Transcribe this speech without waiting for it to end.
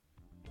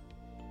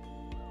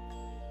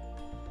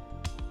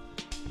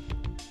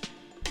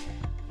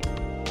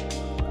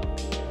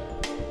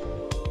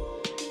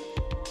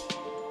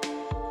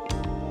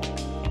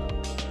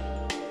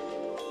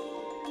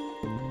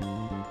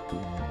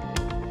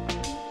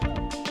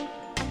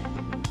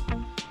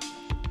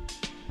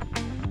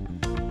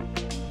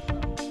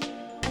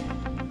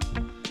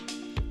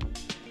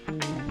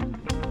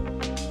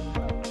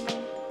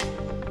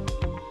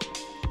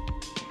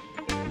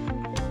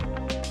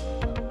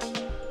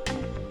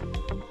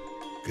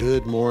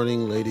Good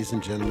morning, ladies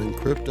and gentlemen,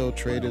 crypto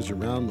traders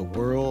around the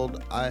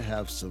world. I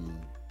have some,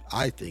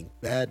 I think,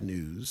 bad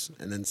news,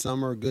 and then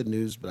some are good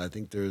news, but I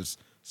think there's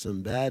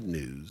some bad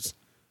news.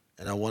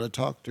 And I want to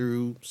talk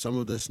through some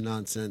of this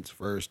nonsense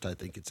first. I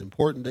think it's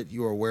important that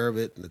you are aware of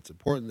it, and it's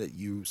important that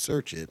you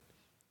search it,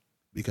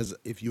 because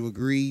if you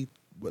agree,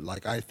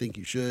 like I think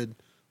you should,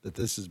 that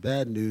this is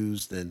bad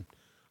news, then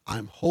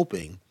I'm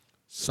hoping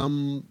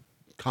some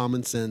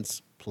common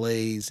sense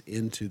plays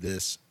into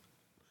this,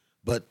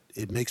 but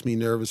it makes me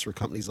nervous for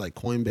companies like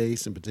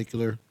Coinbase in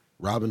particular,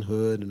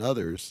 Robinhood, and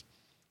others,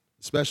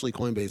 especially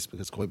Coinbase,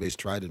 because Coinbase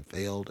tried and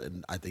failed.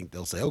 And I think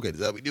they'll say, okay,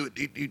 this is how we do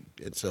it.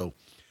 And so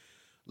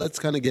let's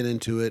kind of get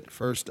into it.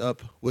 First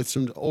up with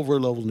some over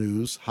level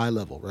news, high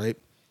level, right?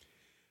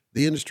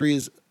 The industry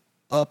is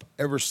up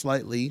ever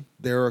slightly.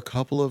 There are a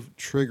couple of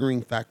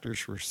triggering factors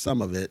for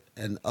some of it,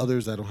 and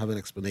others I don't have an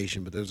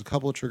explanation, but there's a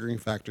couple of triggering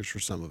factors for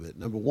some of it.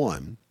 Number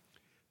one,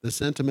 the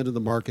sentiment of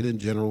the market in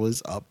general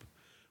is up,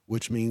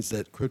 which means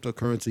that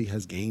cryptocurrency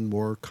has gained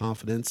more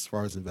confidence as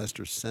far as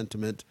investor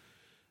sentiment.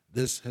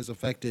 This has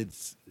affected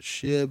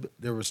SHIB.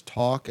 There was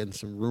talk and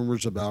some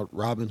rumors about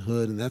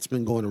Robinhood, and that's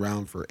been going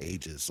around for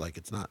ages. Like,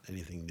 it's not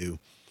anything new.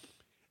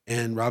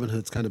 And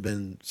Robinhood's kind of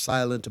been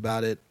silent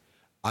about it.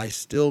 I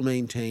still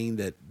maintain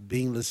that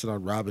being listed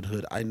on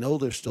Robinhood, I know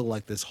there's still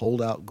like this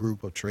holdout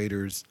group of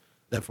traders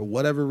that for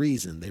whatever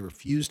reason they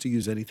refuse to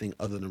use anything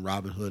other than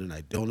Robinhood, and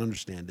I don't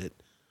understand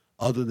it,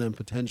 other than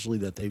potentially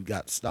that they've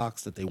got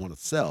stocks that they want to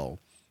sell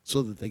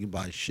so that they can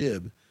buy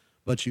SHIB.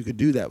 But you could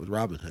do that with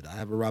Robinhood. I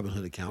have a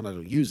Robinhood account. I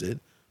don't use it,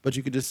 but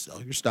you could just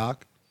sell your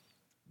stock,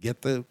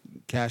 get the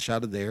cash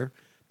out of there,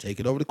 take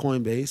it over to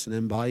Coinbase, and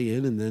then buy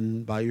in and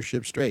then buy your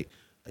SHIB straight.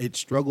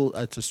 It's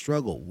a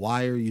struggle.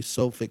 Why are you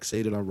so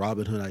fixated on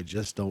Robinhood? I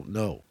just don't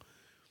know.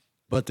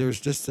 But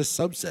there's just a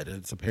subset, and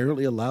it's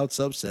apparently a loud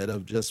subset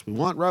of just, we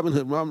want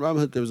Robinhood,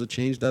 Robinhood. There was a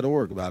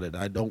change.org about it.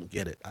 I don't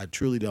get it. I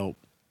truly don't.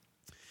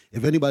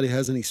 If anybody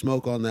has any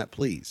smoke on that,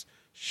 please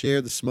share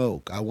the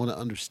smoke. I want to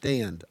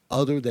understand,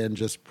 other than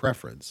just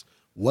preference,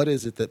 what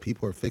is it that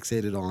people are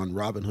fixated on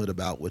Robinhood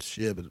about with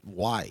SHIB, and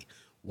why?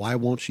 Why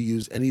won't you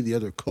use any of the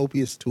other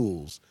copious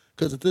tools?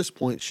 Because at this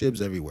point,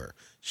 SHIB's everywhere.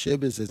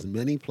 SHIB is as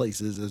many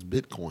places as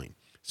Bitcoin.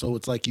 So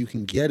it's like you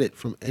can get it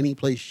from any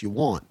place you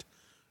want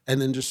and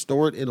then just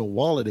store it in a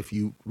wallet if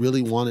you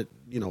really want it,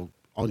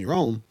 on your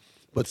own.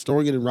 But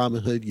storing it in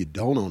Robinhood, you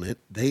don't own it.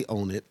 They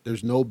own it.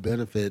 There's no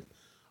benefit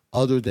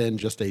other than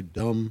just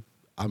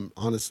I'm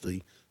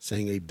honestly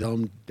saying a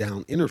dumbed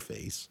down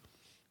interface.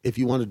 If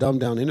you want a dumbed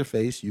down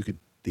interface, you could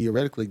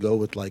theoretically go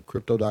with like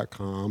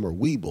crypto.com or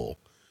Webull.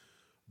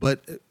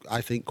 But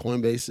I think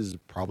Coinbase is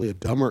probably a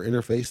dumber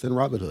interface than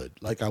Robinhood.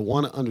 Like, I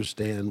want to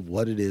understand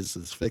what it is,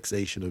 this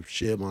fixation of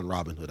SHIB on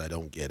Robinhood. I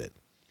don't get it.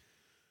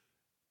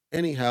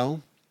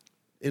 Anyhow,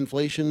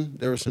 inflation,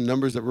 there are some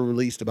numbers that were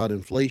released about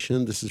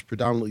inflation. This is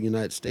predominantly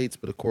United States,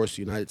 but of course,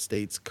 the United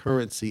States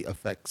currency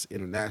affects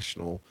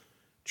international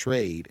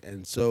trade.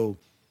 And so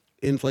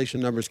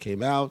inflation numbers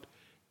came out.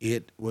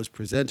 It was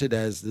presented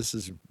as this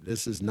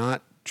is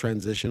not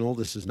transitional.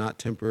 This is not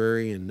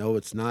temporary. And no,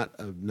 it's not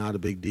a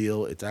big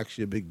deal. It's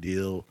actually a big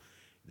deal.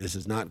 This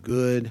is not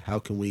good. How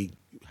can we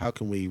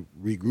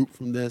regroup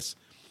from this?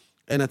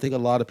 And I think a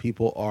lot of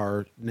people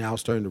are now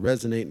starting to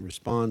resonate and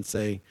respond,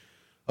 say,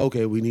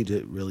 okay, we need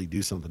to really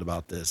do something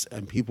about this.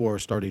 And people are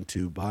starting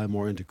to buy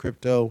more into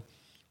crypto,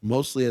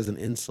 mostly as an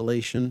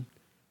insulation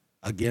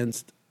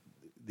against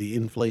the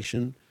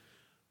inflation.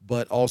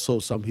 But also,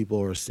 some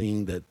people are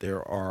seeing that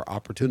there are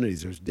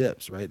opportunities. There's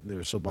dips, right?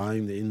 They're so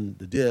buying in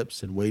the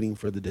dips and waiting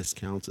for the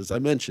discounts. As I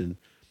mentioned,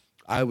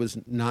 I was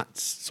not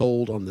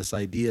sold on this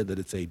idea that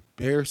it's a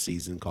bear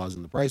season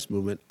causing the price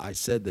movement. I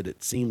said that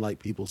it seemed like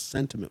people's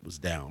sentiment was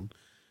down,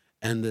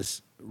 and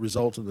this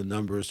result of the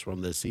numbers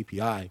from the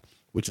CPI,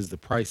 which is the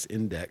price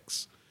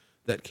index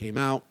that came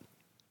out,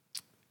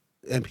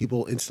 and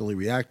people instantly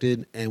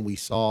reacted, and we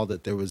saw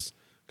that there was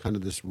kind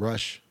of this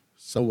rush,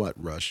 somewhat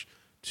rush,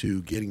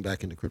 to getting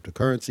back into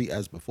cryptocurrency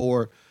as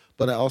before.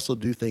 But I also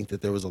do think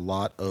that there was a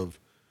lot of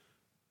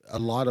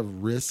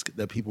risk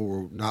that people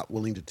were not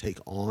willing to take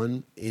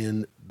on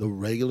in the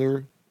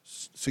regular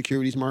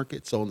securities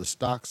market. So on the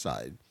stock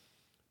side,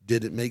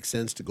 did it make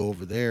sense to go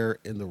over there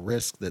in the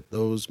risk that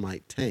those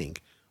might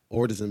tank,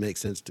 or does it make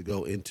sense to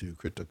go into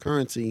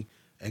cryptocurrency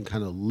and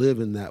kind of live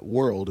in that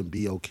world and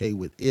be okay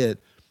with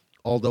it?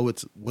 Although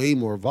it's way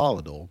more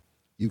volatile,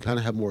 you kind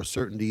of have more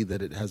certainty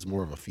that it has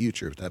more of a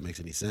future, if that makes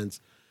any sense.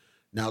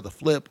 Now, the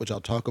flip, which I'll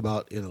talk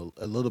about in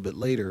a little bit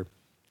later,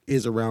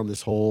 is around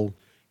this whole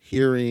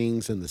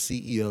hearings and the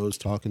CEOs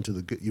talking to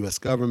the U.S.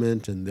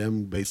 government and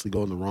them basically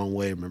going the wrong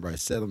way. Remember, I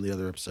said on the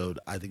other episode,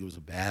 I think it was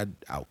a bad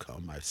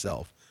outcome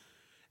myself.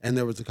 And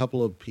there was a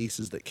couple of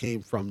pieces that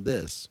came from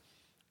this.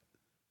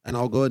 And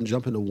I'll go ahead and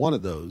jump into one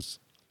of those.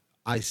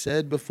 I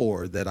said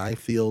before that I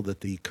feel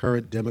that the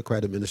current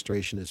Democrat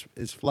administration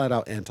is flat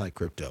out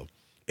anti-crypto.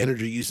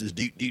 Energy uses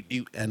do,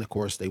 and of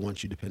course they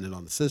want you dependent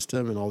on the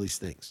system and all these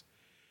things.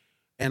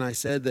 And I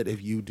said that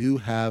if you do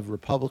have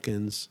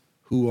Republicans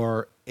who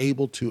are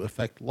able to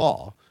affect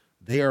law,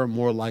 they are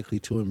more likely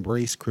to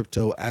embrace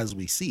crypto as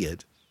we see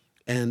it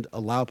and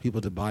allow people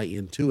to buy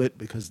into it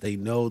because they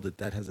know that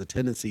that has a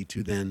tendency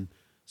to then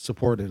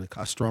support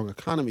a strong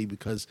economy,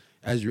 because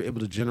as you're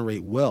able to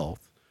generate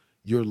wealth,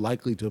 you're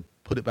likely to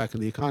put it back in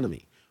the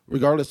economy,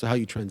 regardless of how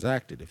you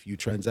transact it. If you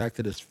transact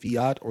it as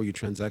fiat or you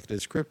transact it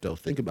as crypto,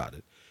 think about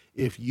it.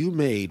 If you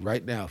made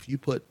right now, if you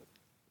put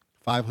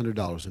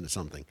 $500 into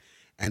something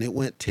and it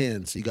went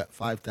 10, so you got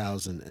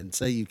 5,000, and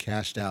say you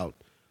cashed out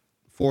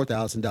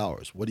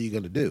 $4,000, what are you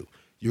going to do?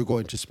 You're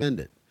going to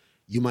spend it.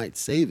 You might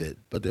save it,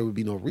 but there would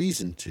be no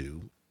reason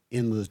to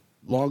in the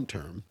long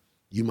term.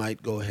 You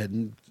might go ahead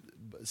and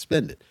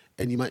spend it,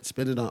 and you might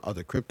spend it on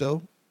other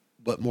crypto,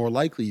 but more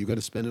likely you're going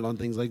to spend it on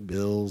things like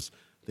bills,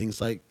 things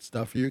like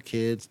stuff for your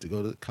kids to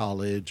go to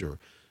college, or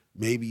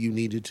maybe you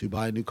needed to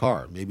buy a new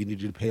car. Maybe you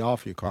needed to pay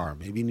off your car.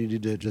 Maybe you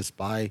needed to just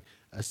buy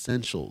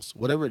essentials.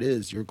 Whatever it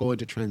is, you're going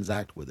to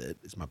transact with it,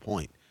 is my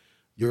point.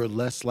 You're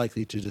less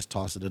likely to just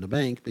toss it in a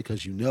bank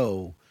because you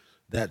know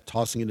that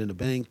tossing it in a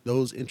bank,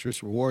 those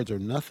interest rewards are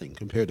nothing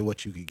compared to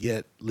what you could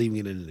get leaving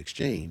it in an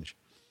exchange.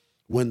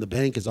 When the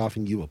bank is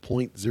offering you a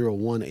 0.01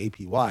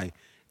 APY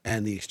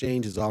and the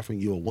exchange is offering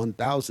you a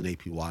 1,000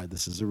 APY,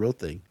 this is a real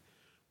thing.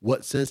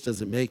 What sense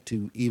does it make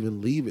to even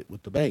leave it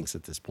with the banks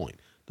at this point?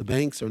 The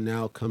banks are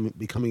now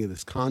becoming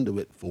this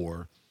conduit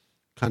for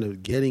kind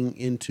of getting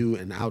into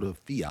and out of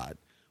fiat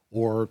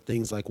or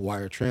things like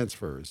wire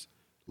transfers,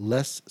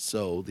 less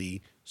so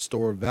the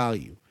store of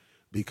value,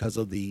 because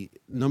of the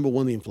number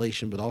one, the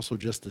inflation, but also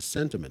just the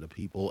sentiment of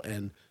people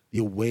and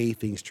the way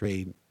things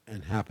trade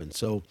and happen.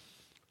 So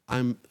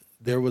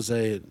there was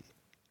a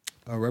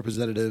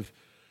representative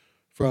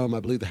from, I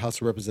believe, the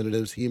House of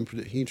Representatives. He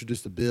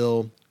introduced a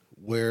bill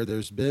where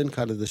there's been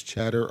kind of this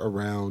chatter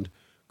around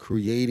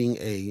creating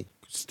a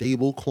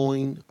stable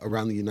coin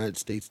around the United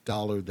States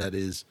dollar that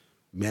is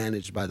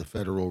managed by the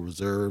Federal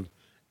Reserve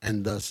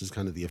and thus is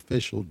kind of the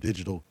official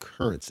digital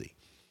currency.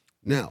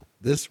 Now,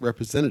 this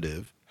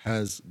representative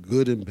has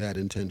good and bad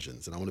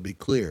intentions, and I want to be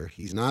clear.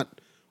 He's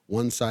not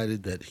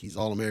one-sided that he's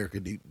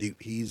all-American.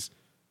 He's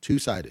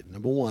two-sided.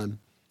 Number one,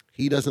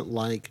 he doesn't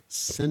like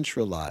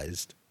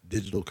centralized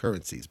digital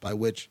currencies, by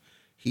which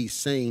he's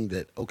saying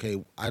that,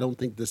 okay, I don't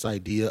think this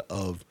idea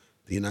of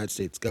the United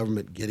States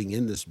government getting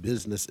in this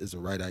business is the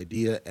right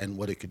idea, and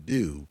what it could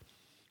do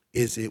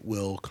is it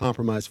will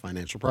compromise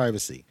financial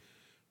privacy.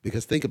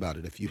 Because think about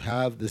it, if you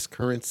have this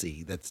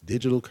currency that's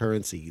digital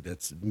currency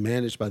that's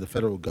managed by the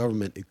federal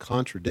government, it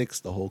contradicts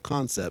the whole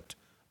concept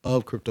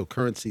of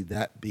cryptocurrency,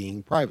 that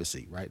being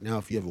privacy. Right now,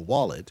 if you have a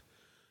wallet,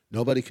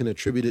 nobody can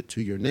attribute it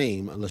to your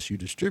name unless you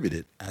distribute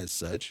it as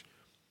such.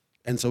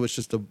 And so it's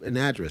just an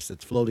address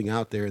that's floating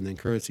out there, and then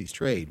currencies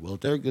trade. Well, if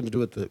they're going to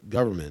do it with the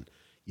government,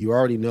 you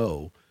already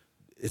know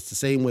it's the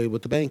same way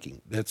with the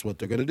banking. That's what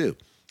they're going to do.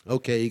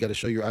 Okay, you got to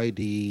show your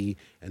ID,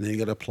 and then you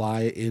got to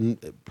apply in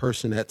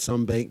person at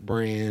some bank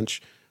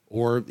branch,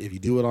 or if you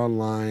do it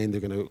online,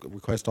 they're going to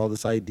request all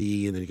this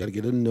ID, and then you got to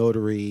get a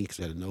notary because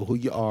you got to know who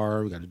you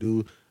are. We got to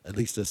do at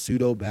least a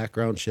pseudo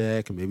background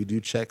check, and maybe do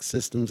check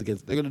systems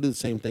against. They're going to do the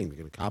same thing. They're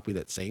going to copy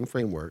that same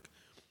framework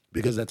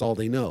because that's all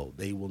they know.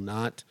 They will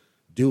not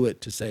do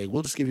it to say,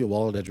 we'll just give you a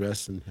wallet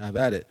address and have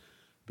at it,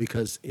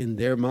 because in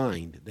their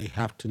mind, they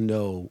have to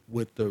know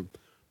with the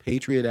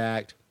Patriot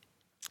Act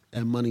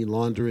and money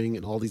laundering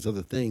and all these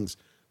other things,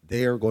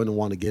 they are going to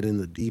want to get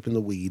deep in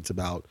the weeds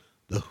about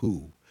the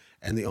who.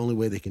 And the only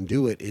way they can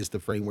do it is the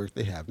framework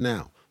they have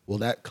now. Well,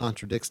 that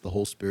contradicts the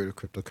whole spirit of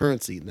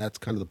cryptocurrency, and that's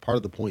kind of the part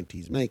of the point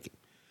he's making.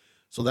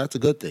 So that's a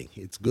good thing.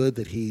 It's good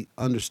that he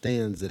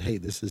understands that, hey,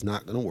 this is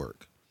not going to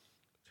work.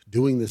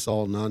 Doing this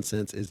all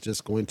nonsense is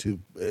just going to,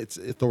 it's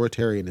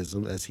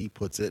authoritarianism, as he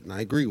puts it, and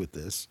I agree with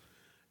this,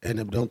 and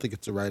I don't think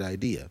it's the right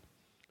idea.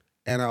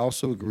 And I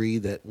also agree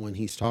that when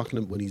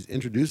he's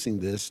introducing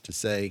this to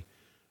say,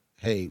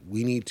 hey,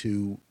 we need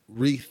to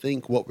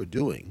rethink what we're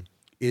doing,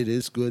 it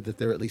is good that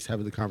they're at least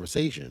having the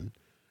conversation,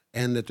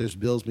 and that there's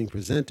bills being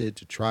presented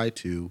to try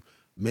to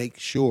make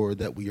sure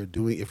that we are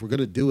doing, if we're going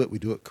to do it, we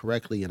do it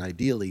correctly, and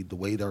ideally the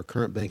way that our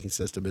current banking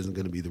system isn't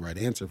going to be the right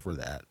answer for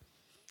that.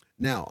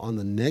 Now, on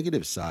the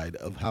negative side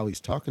of how he's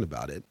talking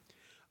about it,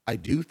 I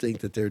do think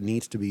that there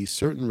needs to be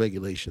certain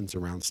regulations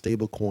around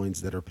stable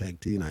coins that are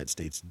pegged to the United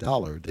States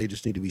dollar. They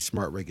just need to be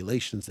smart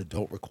regulations that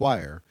don't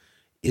require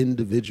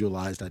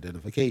individualized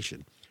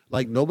identification.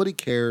 Like, nobody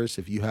cares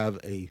if you have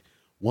a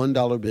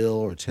 $1 bill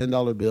or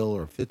 $10 bill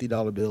or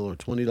 $50 bill or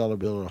 $20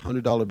 bill or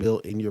 $100 bill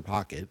in your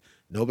pocket.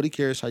 Nobody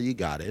cares how you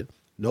got it.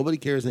 Nobody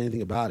cares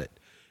anything about it.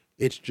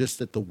 It's just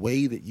that the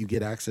way that you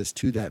get access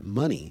to that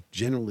money,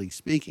 generally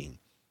speaking,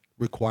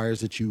 requires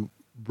that you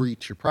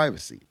breach your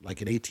privacy. Like,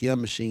 an ATM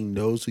machine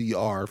knows who you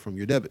are from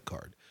your debit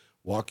card.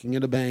 Walking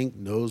in a bank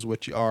knows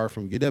what you are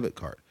from your debit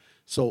card.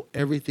 So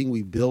everything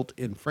we built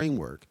in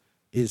framework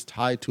is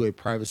tied to a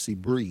privacy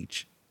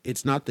breach.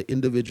 It's not the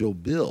individual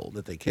bill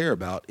that they care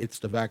about. It's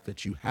the fact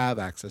that you have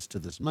access to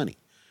this money.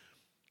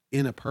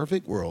 In a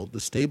perfect world, the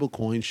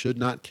stablecoin should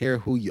not care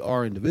who you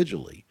are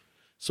individually.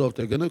 So if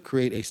they're going to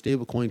create a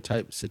stablecoin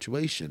type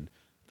situation,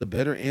 the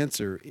better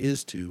answer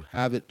is to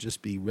have it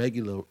just be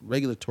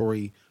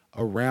regulatory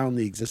around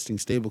the existing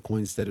stable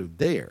coins that are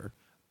there,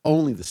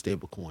 only the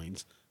stable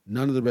coins,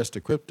 none of the rest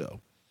of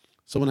crypto.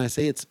 So when I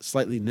say it's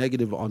slightly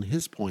negative on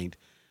his point,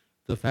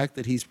 the fact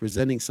that he's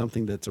presenting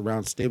something that's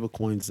around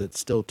stablecoins that's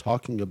still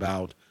talking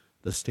about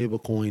the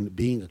stablecoin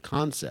being a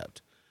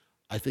concept,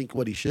 I think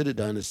what he should have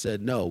done is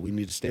said, no, we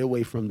need to stay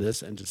away from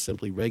this and just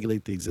simply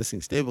regulate the existing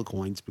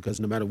stablecoins, because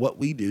no matter what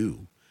we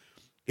do,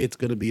 it's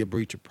going to be a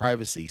breach of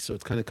privacy. So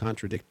it's kind of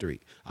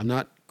contradictory. I'm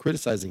not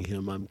criticizing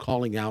him. I'm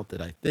calling out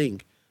that I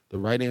think the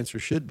right answer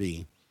should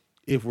be,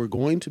 if we're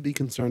going to be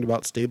concerned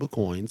about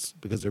stablecoins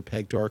because they're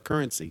pegged to our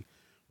currency,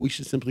 we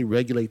should simply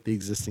regulate the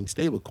existing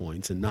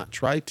stablecoins and not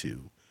try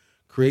to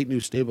create new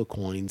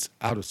stablecoins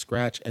out of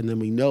scratch. And then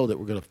we know that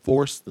we're going to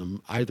force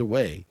them either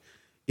way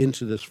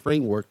into this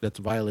framework that's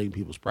violating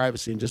people's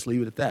privacy, and just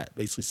leave it at that.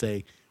 Basically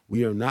say,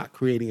 we are not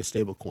creating a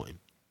stablecoin.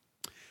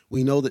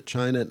 We know that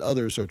China and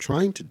others are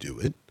trying to do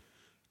it,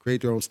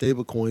 create their own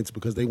stablecoins,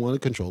 because they want to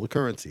control the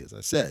currency. As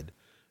I said,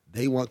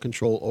 they want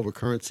control over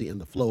currency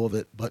and the flow of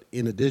it. But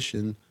in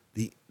addition,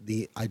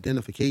 the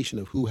identification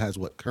of who has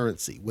what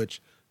currency,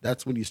 which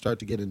that's when you start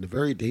to get into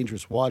very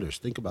dangerous waters.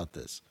 Think about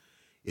this.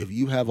 If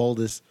you have all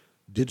this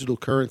digital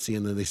currency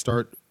and then they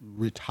start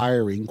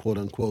retiring, quote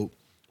unquote,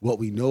 what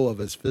we know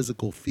of as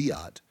physical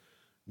fiat,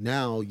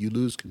 now you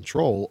lose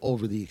control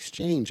over the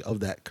exchange of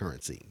that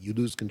currency. You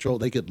lose control.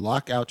 They could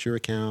lock out your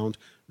account.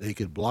 They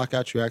could block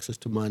out your access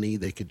to money.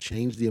 They could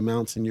change the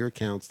amounts in your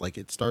accounts. Like,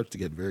 it starts to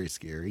get very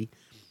scary.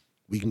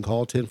 We can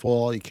call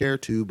tinfoil all you care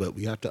to, but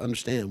we have to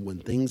understand when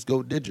things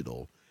go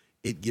digital,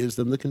 it gives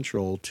them the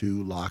control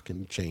to lock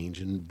and change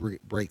and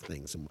break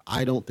things. And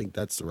I don't think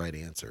that's the right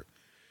answer.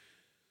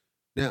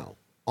 Now,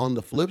 on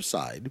the flip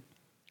side,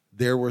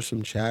 there was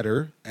some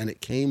chatter, and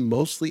it came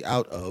mostly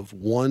out of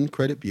one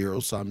credit bureau.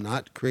 So I'm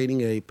not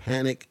creating a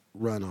panic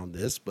run on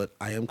this, but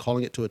I am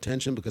calling it to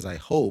attention because I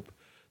hope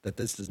that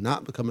this does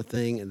not become a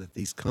thing and that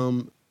these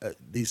come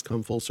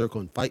full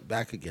circle and fight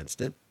back against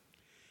it.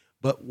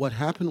 But what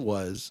happened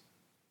was,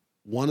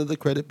 one of the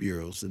credit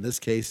bureaus, in this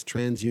case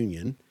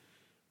TransUnion,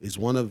 is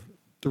one of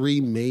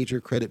three major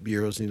credit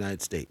bureaus in the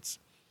United States.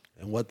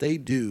 And what they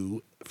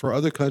do for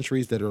other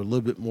countries that are a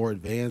little bit more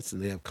advanced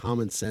and they have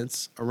common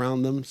sense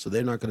around them, so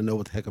they're not going to know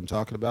what the heck I'm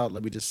talking about,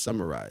 let me just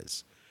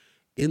summarize.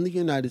 In the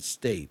United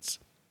States,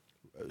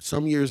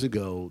 some years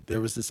ago,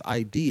 there was this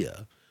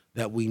idea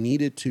that we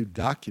needed to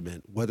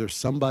document whether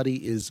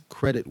somebody is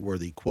credit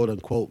worthy, quote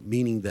unquote,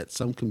 meaning that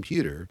some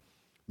computer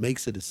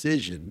makes a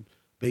decision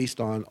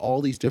based on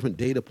all these different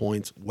data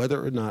points,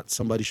 whether or not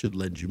somebody should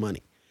lend you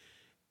money.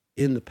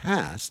 In the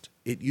past,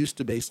 it used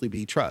to basically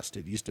be trust.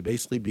 It used to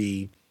basically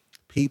be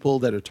people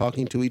that are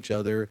talking to each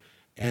other,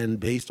 and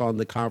based on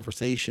the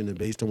conversation and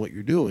based on what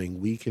you're doing,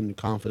 we can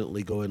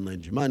confidently go and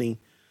lend you money.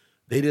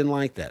 They didn't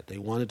like that. They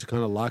wanted to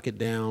kind of lock it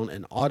down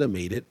and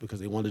automate it because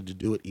they wanted to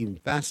do it even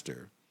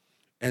faster.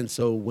 And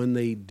so when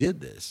they did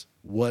this,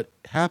 what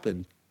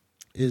happened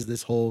is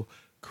this whole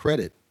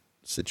credit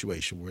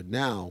situation where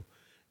now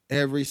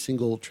every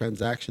single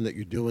transaction that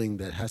you're doing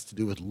that has to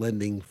do with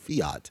lending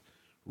fiat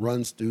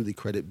runs through the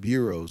credit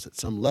bureaus at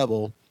some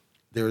level.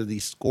 There are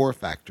these score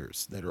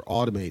factors that are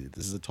automated.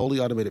 This is a totally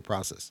automated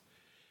process.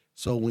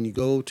 So when you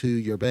go to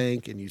your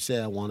bank and you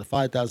say, I want a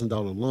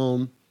 $5,000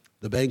 loan,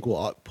 the bank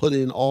will put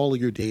in all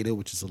of your data,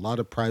 which is a lot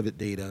of private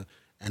data,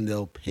 and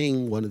they'll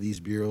ping one of these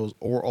bureaus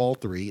or all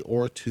three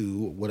or two,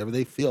 whatever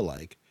they feel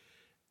like.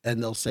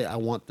 And they'll say, I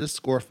want this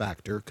score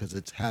factor because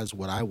it has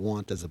what I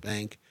want as a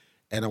bank.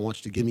 And I want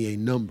you to give me a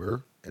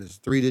number, and it's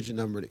a 3-digit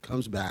number, and it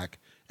comes back.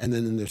 And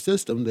then in their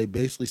system, they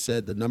basically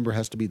said the number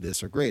has to be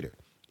this or greater.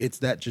 It's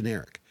that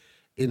generic.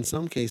 In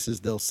some cases,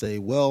 they'll say,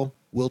 well,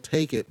 we'll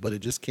take it, but it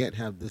just can't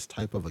have this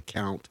type of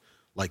account,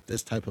 like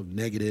this type of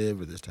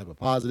negative or this type of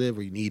positive,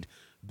 or you need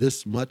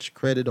this much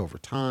credit over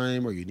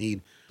time, or you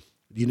need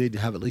to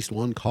have at least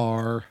one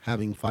car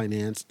having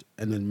financed.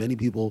 And then many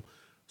people,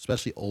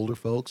 especially older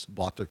folks,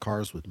 bought their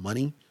cars with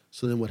money.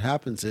 So then what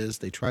happens is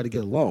they try to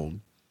get a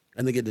loan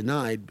and they get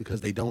denied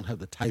because they don't have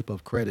the type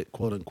of credit,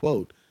 quote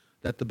unquote,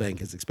 that the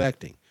bank is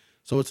expecting.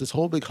 So it's this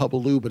whole big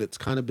hullabaloo, but it's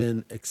kind of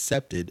been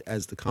accepted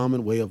as the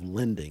common way of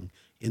lending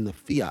in the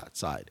fiat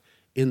side.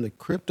 In the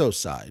crypto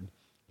side,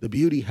 the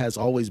beauty has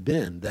always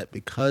been that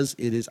because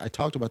it is, I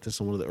talked about this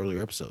in one of the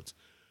earlier episodes,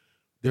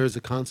 there's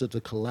a concept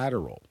of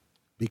collateral.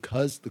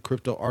 Because the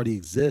crypto already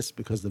exists,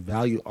 because the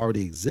value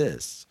already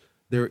exists,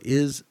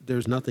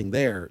 there's nothing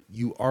there.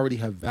 You already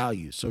have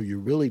value. So you're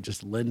really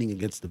just lending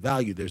against the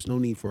value. There's no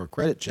need for a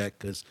credit check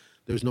because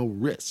there's no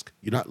risk.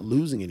 You're not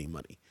losing any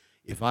money.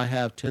 If I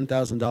have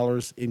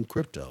 $10,000 in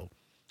crypto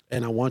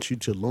and I want you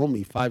to loan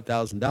me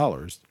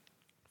 $5,000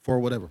 for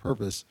whatever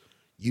purpose,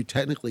 you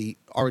technically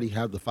already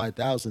have the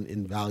 $5,000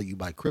 in value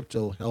by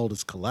crypto held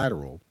as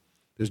collateral.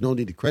 There's no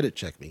need to credit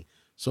check me.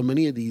 So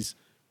many of these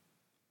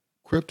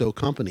crypto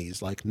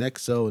companies like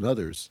Nexo and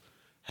others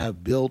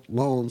have built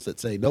loans that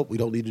say, nope, we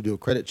don't need to do a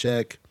credit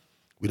check.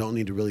 We don't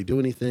need to really do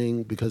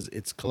anything because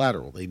it's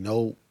collateral. They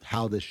know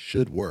how this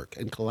should work.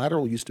 And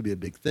collateral used to be a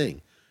big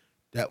thing,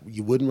 that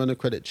you wouldn't run a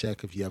credit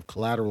check if you have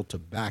collateral to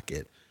back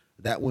it.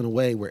 That went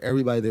away where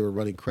everybody they were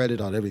running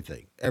credit on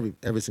everything,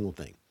 every single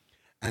thing.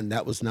 And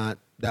that was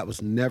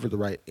never the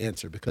right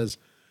answer because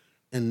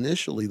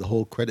initially the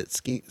whole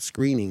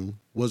screening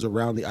was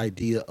around the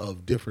idea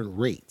of different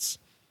rates.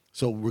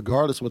 So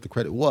regardless of what the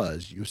credit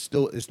was,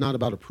 it's not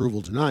about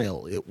approval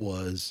denial. It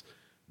was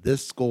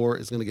this score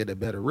is going to get a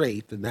better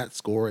rate than that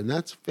score, and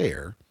that's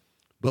fair.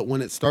 But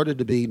when it started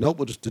to be, nope,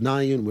 we'll just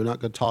deny you and we're not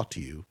going to talk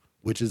to you,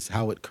 which is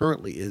how it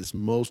currently is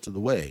most of the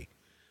way.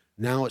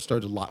 Now it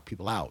started to lock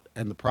people out.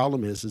 And the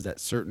problem is that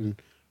certain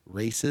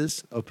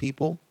races of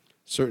people,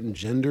 certain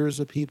genders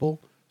of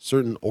people,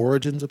 certain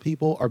origins of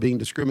people are being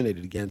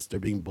discriminated against. They're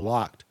being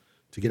blocked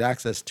to get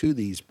access to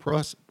these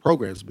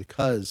programs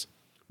because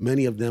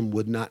many of them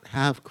would not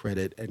have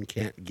credit and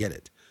can't get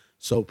it.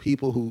 So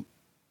people who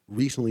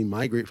recently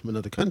migrate from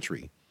another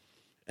country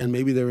and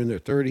maybe they're in their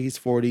 30s,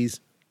 40s,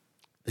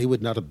 they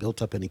would not have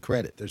built up any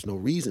credit. There's no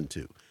reason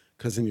to,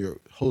 because in your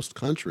host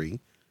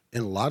country,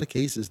 in a lot of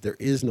cases, there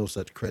is no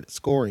such credit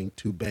scoring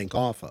to bank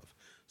off of.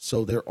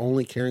 So they're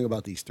only caring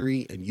about these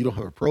three, and you don't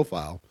have a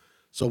profile.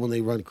 So when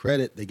they run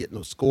credit, they get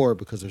no score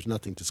because there's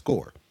nothing to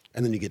score.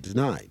 And then you get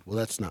denied. Well,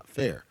 that's not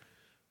fair.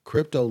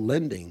 Crypto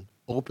lending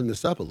opened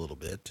this up a little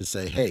bit to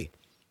say, hey,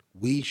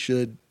 we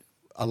should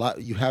allow,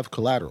 you have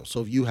collateral.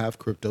 So if you have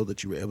crypto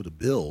that you were able to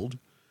build,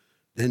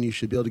 then you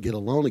should be able to get a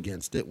loan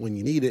against it when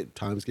you need it.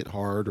 Times get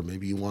hard, or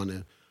maybe you want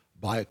to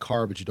buy a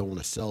car, but you don't want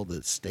to sell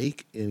the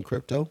stake in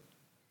crypto.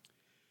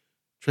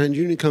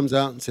 TransUnion comes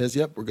out and says,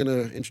 yep, we're going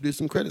to introduce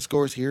some credit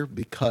scores here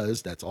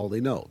because that's all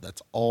they know.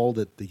 That's all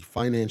that the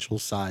financial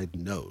side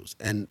knows.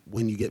 And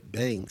when you get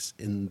banks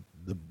in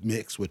the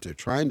mix, what they're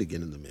trying to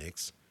get in the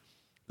mix,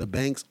 the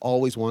banks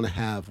always want to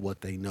have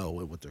what they know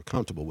and what they're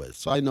comfortable with.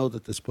 So I know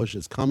that this push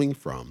is coming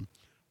from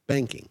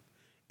banking.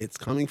 It's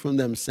coming from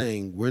them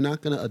saying, we're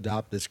not going to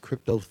adopt this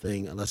crypto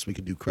thing unless we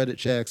can do credit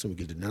checks and we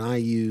can deny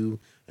you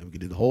and we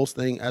can do the whole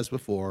thing as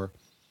before.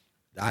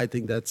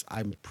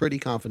 I'm pretty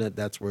confident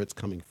that's where it's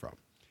coming from.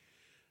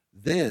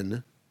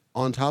 Then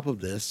on top of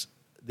this,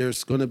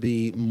 there's going to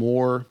be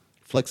more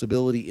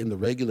flexibility in the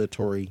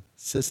regulatory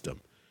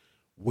system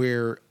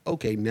where,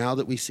 okay, now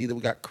that we see that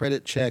we got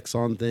credit checks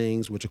on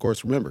things, which of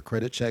course, remember,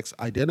 credit checks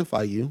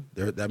identify you.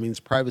 That means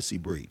privacy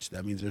breach.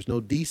 That means there's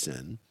no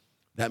DSIN.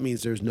 That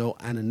means there's no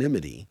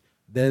anonymity.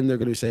 Then they're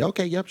going to say,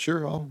 okay, yep,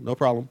 sure, no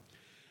problem.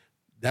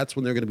 That's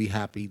when they're going to be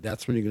happy.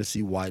 That's when you're going to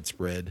see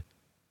widespread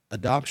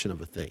adoption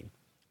of a thing.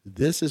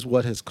 This is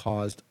what has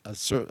caused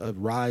a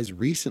rise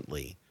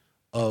recently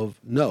of,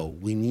 no,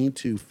 we need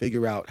to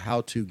figure out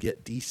how to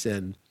get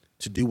DSIN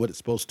to do what it's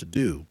supposed to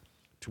do,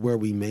 to where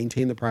we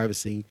maintain the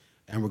privacy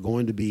and we're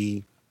going to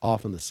be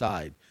off on the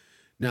side.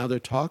 Now they're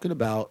talking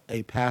about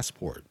a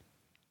passport.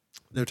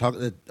 They're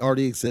talking that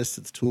already exists.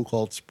 It's a tool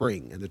called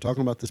Spring, and they're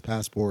talking about this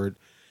passport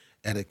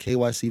and a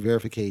KYC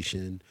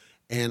verification.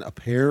 And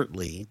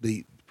apparently,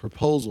 the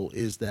proposal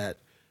is that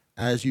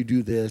as you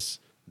do this,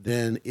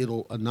 then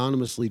it'll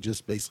anonymously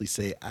just basically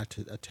say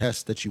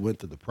attest that you went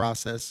through the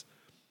process,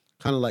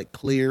 kind of like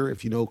Clear.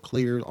 If you know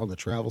Clear on the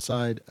travel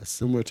side, a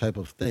similar type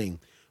of thing.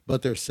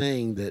 But they're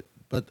saying that.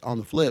 But on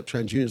the flip,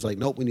 TransUnion is like,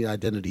 nope, we need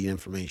identity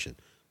information.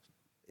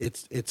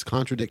 It's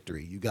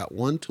contradictory. You got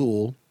one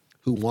tool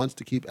who wants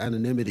to keep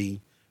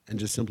anonymity and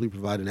just simply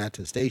provide an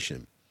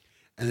attestation.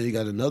 And then you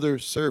got another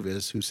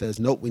service who says,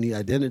 nope, we need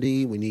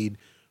identity, we need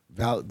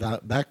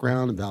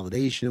background and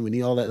validation, we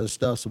need all that other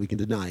stuff so we can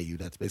deny you.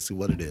 That's basically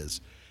what it is,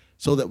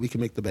 so that we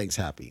can make the banks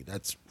happy.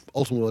 That's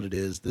ultimately what it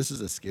is. This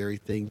is a scary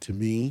thing to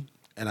me,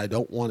 and I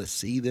don't want to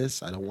see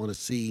this. I don't want to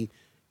see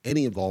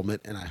any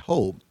involvement, and I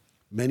hope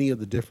many of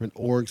the different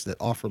orgs that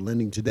offer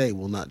lending today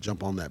will not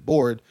jump on that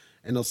board,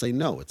 and they'll say,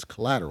 no, it's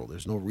collateral.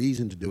 There's no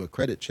reason to do a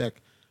credit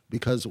check.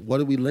 Because what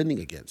are we lending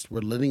against? We're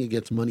lending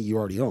against money you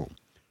already own.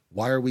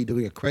 Why are we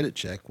doing a credit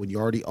check when you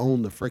already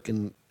own the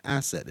freaking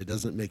asset? It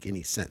doesn't make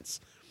any sense.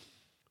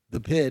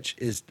 The pitch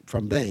is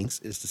from banks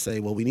is to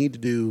say, well, we need to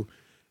do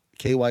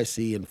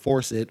KYC,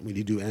 enforce it. We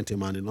need to do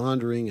anti-money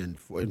laundering and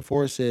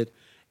enforce it.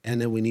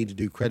 And then we need to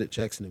do credit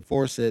checks and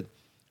enforce it.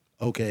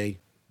 Okay,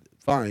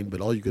 fine.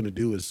 But all you're going to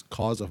do is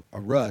cause a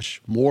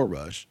rush, more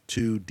rush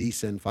to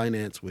DSIN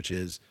finance, which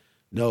is,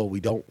 no, we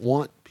don't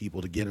want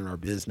people to get in our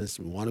business.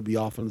 We want to be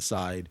off on the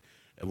side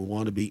and we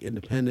want to be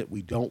independent.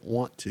 We don't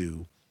want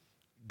to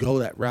go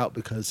that route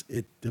because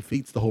it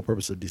defeats the whole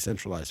purpose of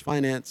decentralized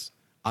finance.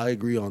 I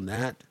agree on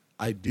that.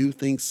 I do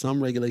think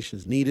some regulation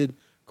is needed.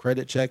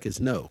 Credit check is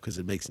no, because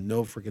it makes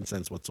no freaking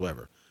sense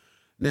whatsoever.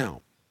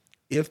 Now,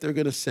 if they're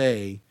going to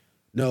say,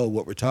 no,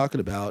 what we're talking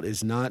about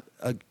is not,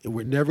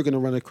 we're never going to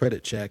run a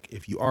credit check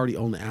if you already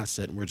own the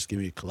asset and we're just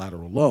giving you a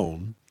collateral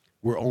loan.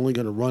 We're only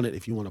going to run it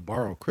if you want to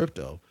borrow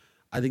crypto.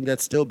 I think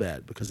that's still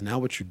bad because now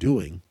what you're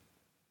doing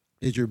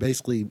is you're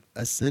basically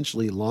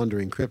essentially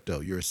laundering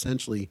crypto. You're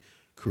essentially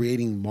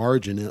creating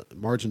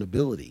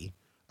marginability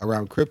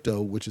around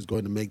crypto, which is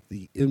going to make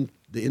the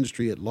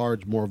industry at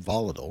large more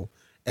volatile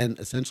and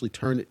essentially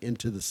turn it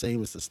into the same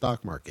as the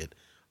stock market.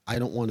 I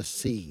don't want to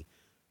see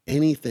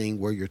anything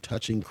where you're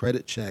touching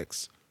credit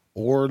checks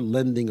or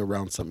lending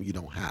around something you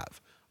don't have.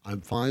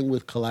 I'm fine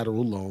with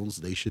collateral loans.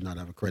 They should not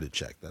have a credit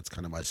check. That's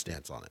kind of my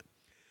stance on it.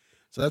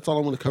 So that's all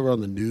I want to cover on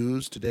the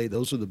news today.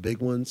 Those are the big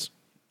ones.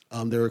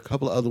 There are a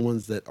couple of other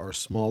ones that are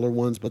smaller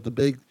ones, but the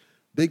big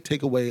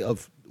takeaway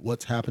of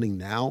what's happening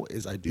now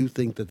is I do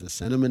think that the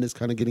sentiment is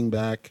kind of getting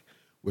back.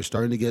 We're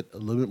starting to get a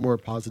little bit more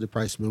positive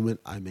price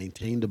movement. I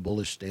maintained a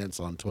bullish stance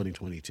on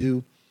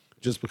 2022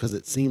 just because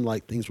it seemed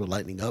like things were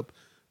lightening up.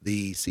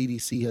 The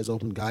CDC has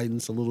opened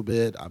guidance a little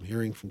bit. I'm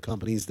hearing from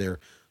companies they're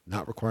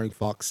not requiring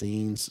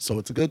vaccines. So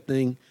it's a good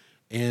thing.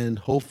 And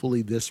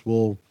hopefully this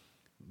will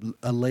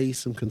allay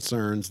some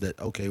concerns that,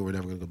 okay, we're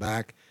never going to go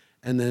back.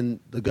 And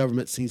then the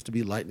government seems to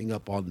be lightening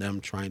up on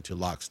them trying to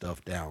lock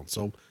stuff down.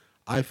 So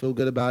I feel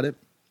good about it.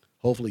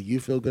 Hopefully you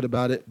feel good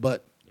about it.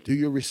 But do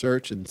your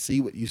research and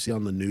see what you see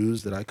on the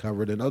news that I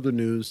covered and other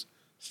news.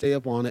 Stay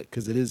up on it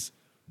because it is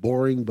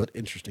boring but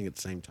interesting at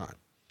the same time.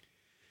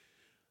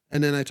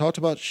 And then I talked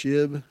about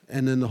SHIB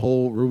and then the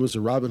whole rumors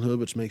of Robinhood,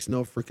 which makes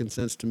no freaking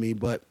sense to me.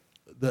 But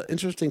the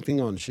interesting thing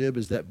on SHIB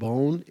is that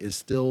Bone is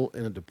still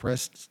in a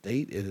depressed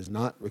state. It has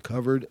not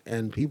recovered,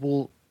 and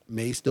people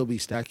may still be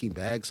stacking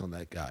bags on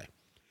that guy.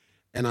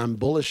 And I'm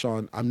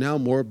now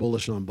more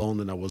bullish on Bone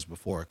than I was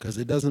before because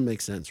it doesn't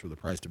make sense for the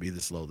price to be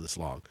this low this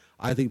long.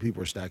 I think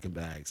people are stacking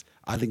bags.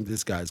 I think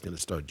this guy's going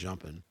to start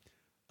jumping.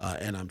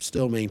 And I'm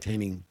still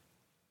maintaining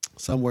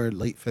somewhere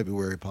late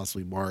February,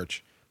 possibly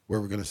March, where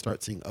we're going to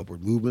start seeing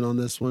upward movement on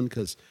this one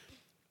because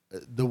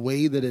the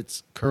way that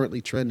it's currently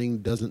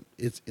trending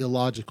it's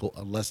illogical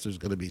unless there's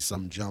going to be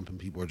some jump and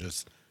people are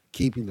just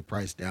keeping the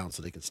price down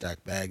so they can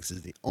stack bags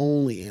is the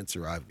only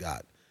answer I've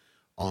got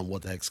on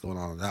what the heck's going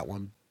on that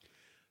one.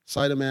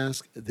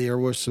 SideMask, there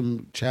was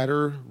some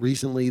chatter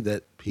recently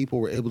that people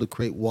were able to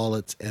create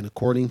wallets, and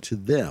according to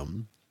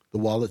them, the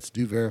wallets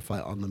do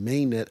verify on the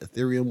mainnet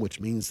Ethereum,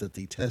 which means that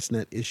the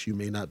testnet issue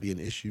may not be an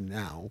issue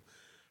now.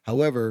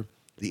 However,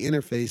 the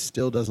interface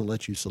still doesn't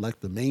let you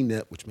select the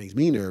mainnet, which makes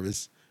me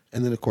nervous.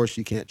 And then, of course,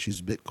 you can't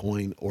choose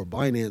Bitcoin or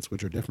Binance,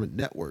 which are different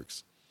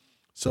networks.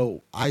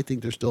 So I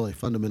think there's still a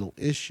fundamental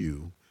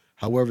issue.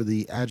 However,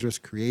 the address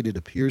created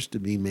appears to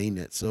be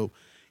mainnet. So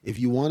if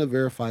you want to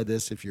verify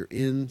this, if you're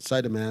in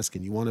SideMask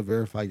and you want to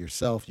verify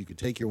yourself, you could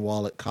take your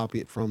wallet, copy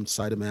it from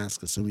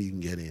SideMask, assuming you can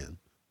get in.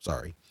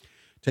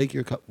 Take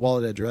your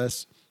wallet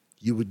address.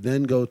 You would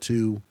then go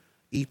to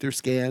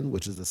Etherscan,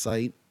 which is the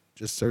site.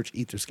 Just search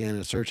Etherscan in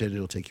a search engine.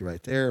 It'll take you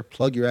right there.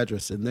 Plug your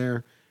address in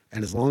there.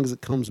 And as long as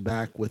it comes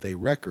back with a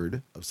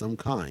record of some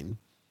kind,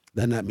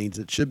 then that means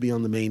it should be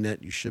on the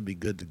mainnet. You should be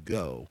good to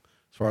go,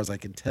 as far as I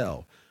can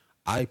tell.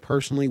 I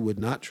personally would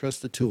not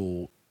trust the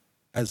tool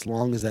as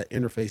long as that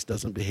interface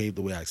doesn't behave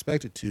the way I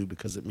expect it to,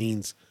 because it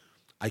means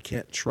I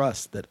can't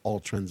trust that all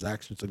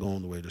transactions are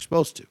going the way they're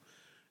supposed to.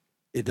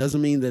 It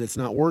doesn't mean that it's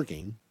not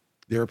working.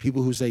 There are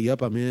people who say,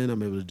 yep, I'm in,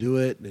 I'm able to do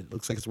it, and it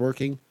looks like it's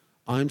working.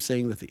 I'm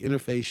saying that the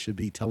interface should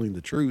be telling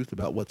the truth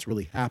about what's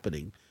really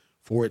happening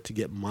for it to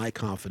get my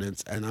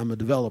confidence. And I'm a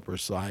developer,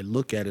 so I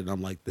look at it and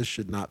I'm like, this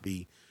should not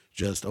be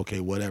just,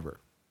 okay, whatever.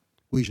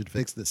 We should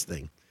fix this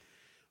thing.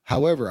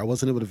 However, I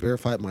wasn't able to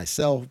verify it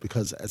myself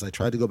because as I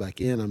tried to go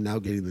back in, I'm now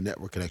getting the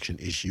network connection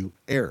issue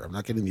error. I'm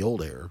not getting the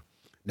old error.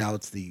 Now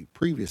it's the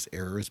previous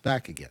error is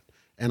back again.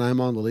 And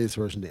I'm on the latest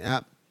version of the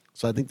app,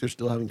 so I think they're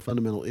still having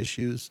fundamental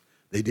issues.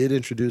 They did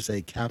introduce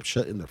a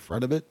CAPTCHA in the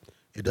front of it.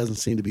 It doesn't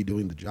seem to be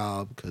doing the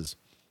job because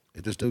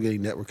if they're still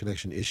getting network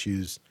connection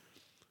issues,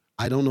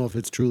 I don't know if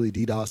it's truly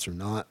DDoS or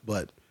not,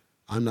 but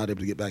I'm not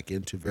able to get back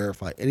in to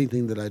verify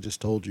anything that I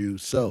just told you.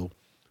 So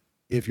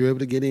if you're able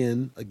to get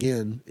in,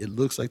 again, it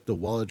looks like the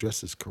wallet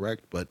address is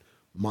correct, but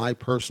my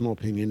personal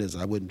opinion is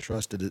I wouldn't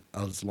trust it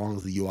as long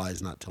as the UI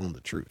is not telling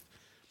the truth.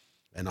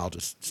 And I'll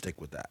just stick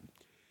with that.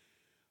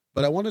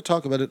 But I want to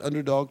talk about an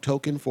underdog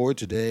token for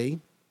today.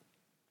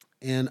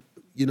 And,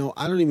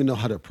 I don't even know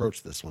how to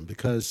approach this one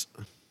because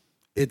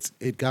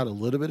it got a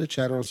little bit of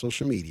chatter on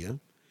social media.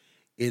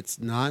 It's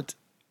not,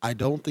 I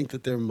don't think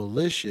that they're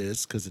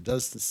malicious because it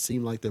does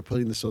seem like they're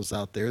putting themselves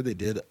out there. They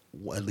did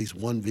at least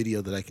one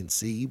video that I can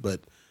see,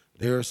 but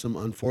there are some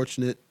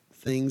unfortunate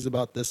things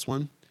about this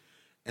one.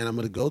 And I'm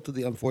going to go through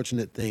the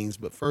unfortunate things,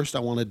 but first I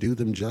want to do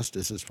them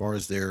justice as far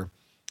as their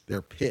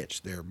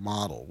pitch, their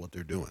model, what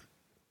they're doing.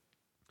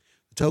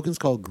 The token's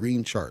called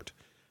Green Chart.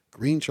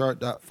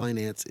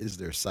 Greenchart.finance is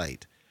their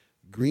site.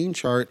 Green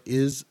Chart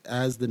is,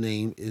 as the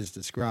name is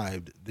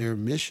described, their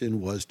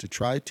mission was to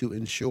try to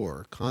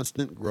ensure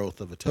constant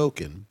growth of a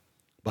token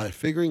by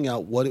figuring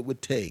out what it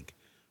would take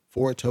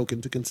for a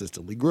token to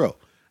consistently grow,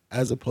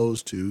 as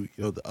opposed to,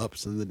 the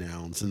ups and the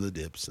downs and the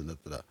dips and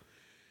the.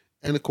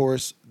 And of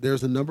course,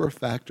 there's a number of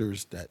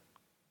factors that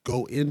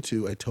go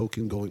into a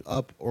token going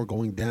up or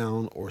going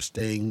down or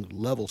staying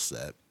level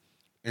set.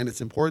 And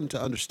it's important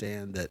to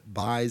understand that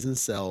buys and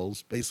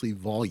sells, basically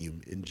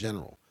volume in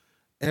general,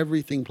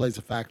 everything plays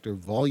a factor.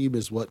 Volume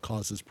is what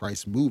causes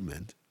price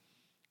movement,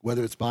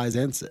 whether it's buys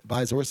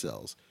or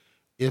sells.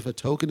 If a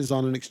token is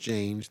on an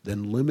exchange,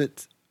 then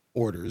limit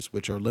orders,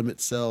 which are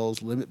limit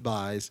sells, limit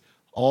buys,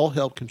 all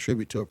help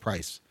contribute to a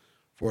price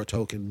for a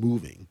token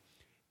moving.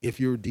 If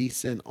you're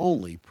decent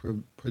only,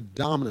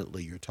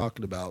 predominantly, you're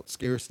talking about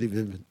scarcity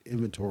of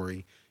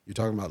inventory, you're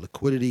talking about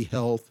liquidity,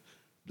 health,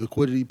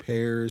 liquidity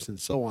pairs, and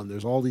so on.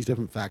 There's all these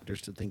different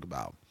factors to think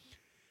about,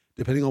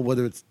 depending on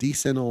whether it's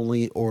decent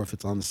only or if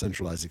it's on the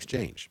centralized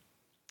exchange.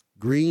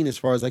 Green, as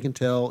far as I can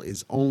tell,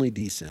 is only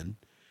decent.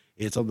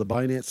 It's on the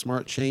Binance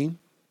Smart Chain.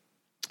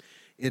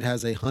 It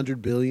has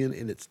 100 billion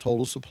in its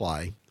total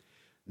supply.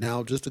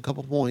 Now, just a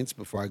couple points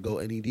before I go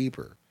any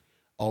deeper.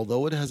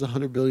 Although it has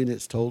 100 billion in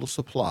its total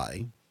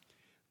supply,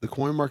 the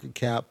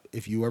CoinMarketCap,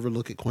 if you ever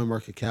look at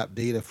CoinMarketCap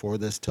data for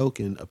this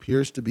token,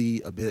 appears to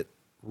be a bit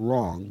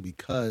wrong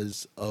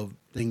because of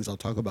things I'll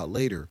talk about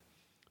later.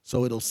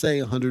 So it'll say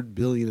 100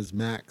 billion is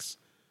max,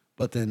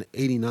 but then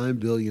 89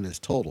 billion is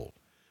total.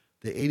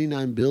 The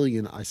 89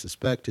 billion, I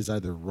suspect, is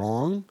either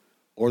wrong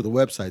or the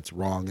website's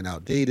wrong and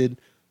outdated.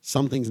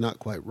 Something's not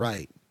quite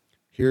right.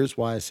 Here's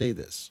why I say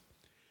this.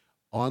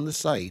 On the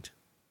site,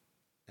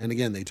 and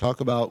again, they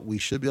talk about we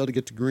should be able to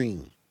get to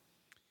green.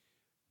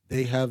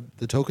 They have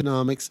the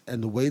tokenomics,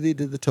 and the way they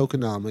did the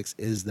tokenomics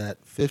is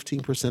that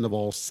 15% of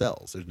all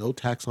sells. There's no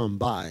tax on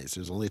buys.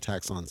 There's only a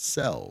tax on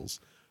sells.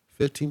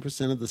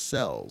 15% of the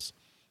sells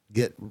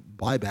get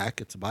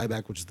buyback. It's a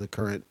buyback, which is the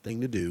current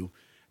thing to do,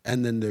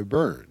 and then they're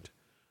burned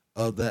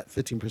of that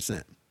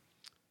 15%.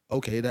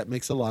 Okay, that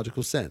makes a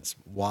logical sense.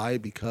 Why?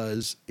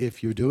 Because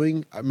if you're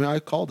doing, I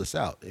called this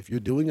out. If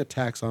you're doing a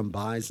tax on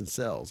buys and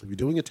sells, if you're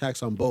doing a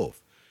tax on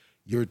both,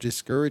 you're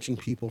discouraging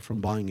people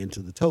from buying into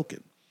the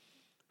token.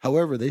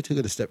 However, they took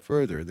it a step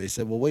further. They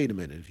said, well, wait a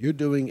minute. If you're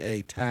doing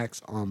a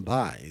tax on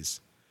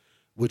buys,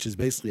 which is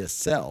basically a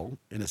sell,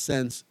 in a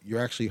sense,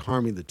 you're actually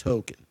harming the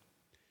token.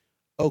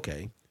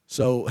 Okay,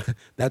 so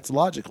that's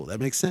logical. That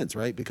makes sense,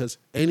 right? Because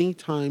any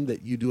time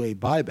that you do a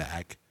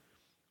buyback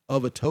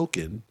of a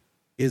token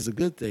is a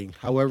good thing.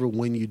 However,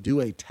 when you do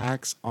a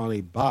tax on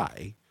a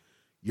buy,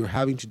 you're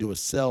having to do a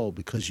sell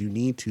because you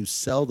need to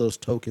sell those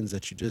tokens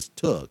that you just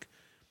took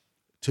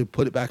to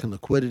put it back in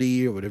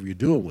liquidity or whatever you're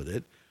doing with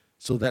it.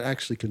 So that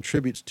actually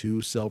contributes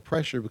to sell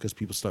pressure because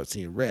people start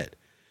seeing red.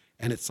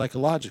 And it's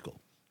psychological.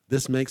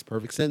 This makes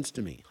perfect sense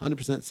to me,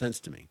 100%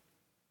 sense to me.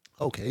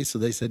 Okay, so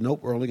they said,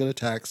 nope, we're only going to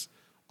tax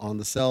on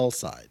the sell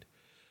side.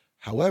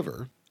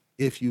 However,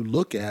 if you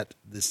look at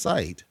the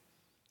site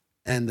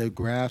and the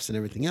graphs and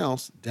everything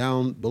else,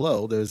 down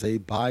below, there's a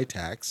buy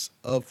tax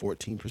of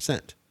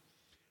 14%.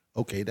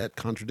 Okay, that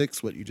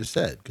contradicts what you just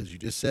said, because you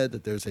just said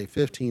that there's a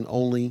 15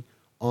 only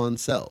on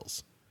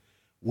sells.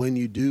 When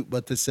you do,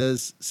 but this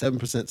says 7%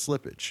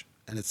 slippage,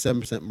 and it's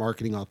 7%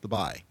 marketing off the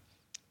buy.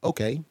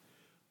 Okay,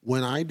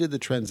 when I did the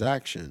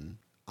transaction,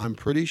 I'm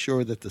pretty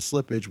sure that the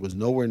slippage was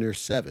nowhere near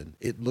 7.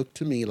 It looked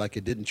to me like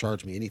it didn't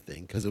charge me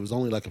anything because it was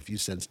only like a few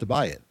cents to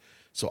buy it.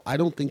 So I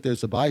don't think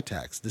there's a buy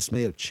tax. This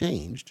may have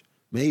changed,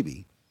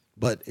 maybe,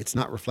 but it's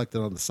not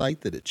reflected on the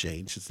site that it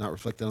changed. It's not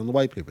reflected on the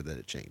white paper that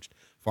it changed.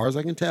 As far as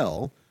I can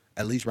tell,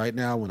 at least right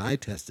now when I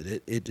tested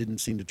it, it didn't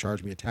seem to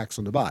charge me a tax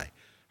on the buy.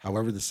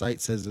 However, the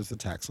site says there's a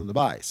tax on the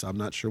buy. So I'm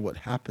not sure what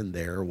happened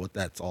there or what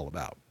that's all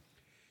about.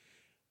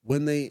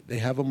 When they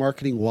have a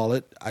marketing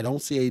wallet, I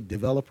don't see a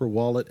developer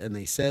wallet, and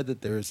they said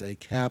that there's a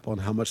cap on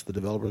how much the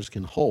developers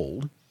can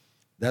hold.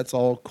 That's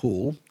all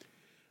cool.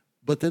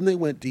 But then they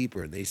went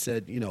deeper. They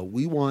said,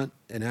 we want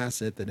an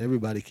asset that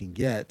everybody can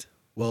get.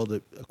 Well,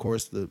 of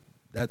course,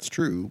 that's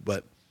true,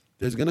 but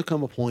there's going to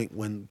come a point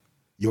when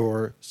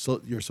your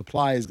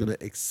supply is going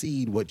to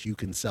exceed what you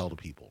can sell to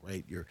people,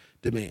 right? Your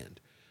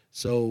demand.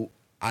 So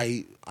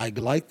I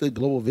like the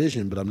global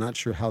vision, but I'm not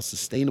sure how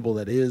sustainable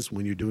that is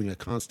when you're doing a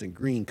constant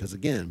green, because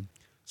again,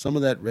 some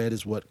of that red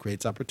is what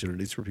creates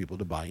opportunities for people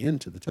to buy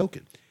into the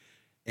token.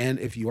 And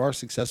if you are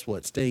successful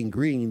at staying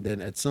green,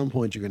 then at some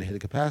point you're going to hit a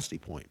capacity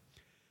point.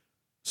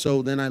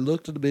 So then I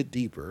looked a bit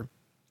deeper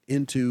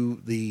into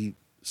the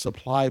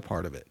supply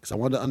part of it because I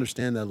wanted to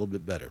understand that a little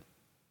bit better.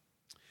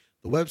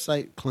 The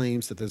website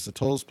claims that there's a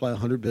total supply of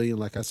 100 billion,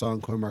 like I saw on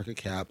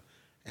CoinMarketCap,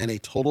 and a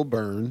total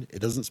burn, it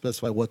doesn't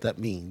specify what that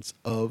means,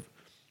 of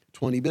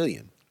 20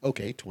 billion.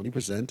 Okay,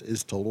 20%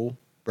 is total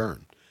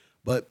burn.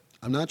 But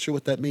I'm not sure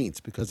what that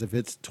means because if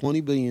it's 20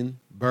 billion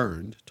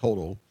burned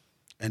total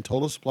and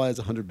total supply is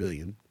 100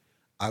 billion,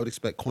 I would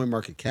expect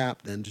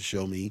CoinMarketCap then to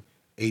show me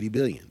 80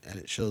 billion, and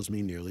it shows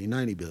me nearly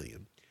 90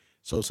 billion.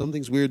 So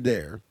something's weird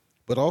there.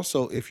 But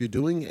also, if you're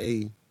doing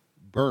a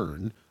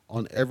burn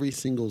on every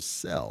single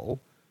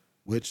sell,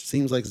 which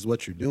seems like is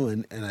what you're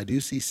doing, and I do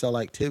see sell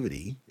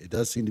activity, it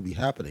does seem to be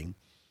happening,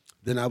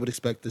 then I would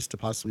expect this to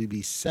possibly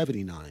be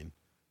 79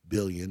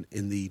 billion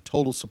in the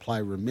total supply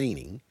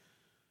remaining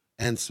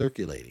and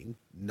circulating,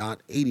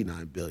 not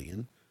 89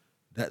 billion.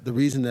 That the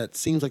reason that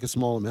seems like a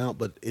small amount,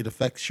 but it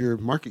affects your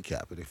market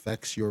cap, it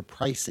affects your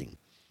pricing.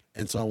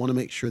 And so I want to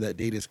make sure that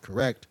data is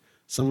correct.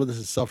 Some of this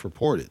is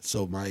self-reported.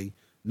 So my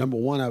number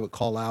one, I would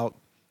call out,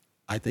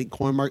 I think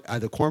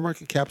either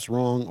CoinMarketCap's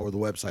wrong or the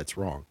website's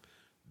wrong.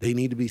 They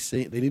need to be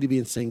they need to be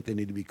in sync. They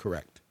need to be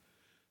correct.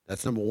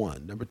 That's number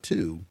one. Number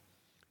two,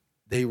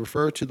 they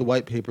refer to the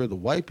white paper. The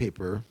white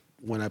paper,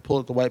 when I pull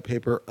up the white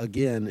paper,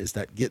 again, is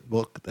that Git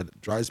book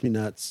that drives me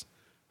nuts.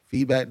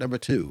 Feedback number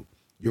two,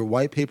 Your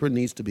white paper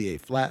needs to be a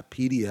flat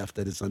PDF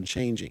that is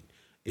unchanging.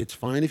 It's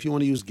fine if you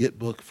want to use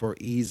Gitbook for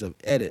ease of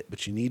edit,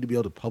 but you need to be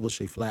able to publish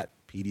a flat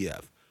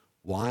PDF.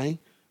 Why?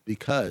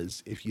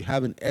 Because if you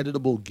have an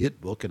editable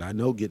Gitbook, and I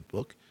know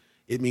Gitbook,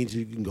 it means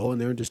you can go in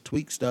there and just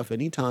tweak stuff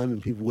anytime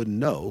and people wouldn't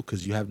know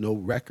because you have no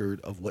record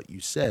of what you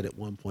said at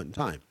one point in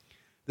time.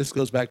 This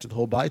goes back to the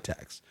whole buy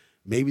tax.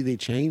 Maybe they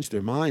changed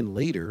their mind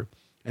later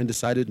and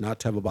decided not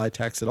to have a buy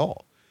tax at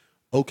all.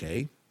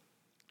 Okay,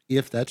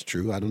 if that's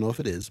true, I don't know if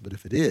it is, but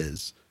if it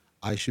is,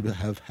 I should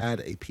have had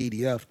a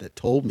PDF that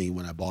told me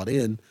when I bought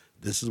in,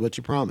 this is what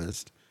you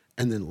promised.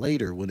 And then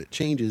later, when it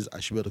changes, I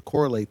should be able to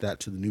correlate that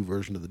to the new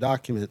version of the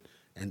document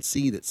and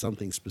see that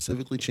something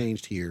specifically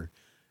changed here.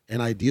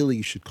 And ideally,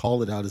 you should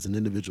call it out as an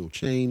individual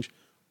change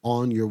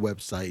on your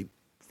website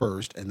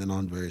first and then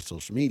on various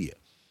social media.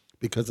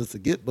 Because it's a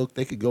Gitbook,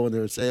 they could go in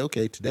there and say,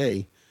 okay,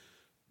 today,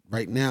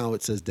 right now,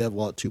 it says Dev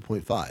Wallet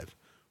 2.5.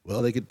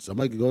 Well,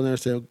 somebody could go in there and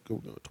say, oh,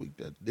 go tweak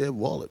that Dev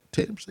Wallet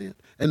 10%,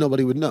 and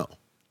nobody would know,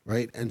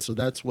 right? And so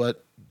that's why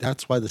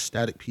the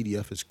static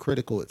PDF is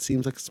critical. It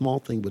seems like a small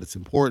thing, but it's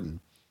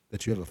important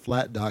that you have a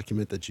flat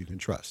document that you can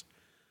trust.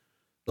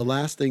 The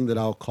last thing that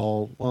I'll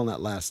call, well,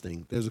 not last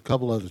thing, there's a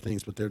couple other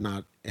things, but they're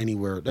not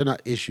anywhere, they're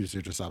not issues,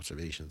 they're just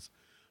observations.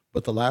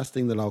 But the last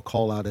thing that I'll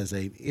call out as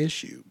an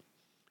issue,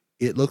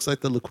 it looks like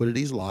the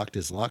liquidity is locked.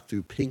 It's locked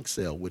through Pink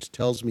Sale, which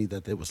tells me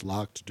that it was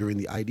locked during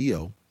the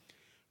IDO.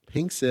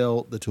 Pink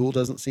Sale, the tool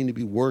doesn't seem to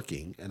be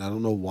working, and I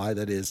don't know why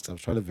that is because I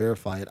was trying to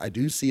verify it. I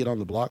do see it on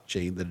the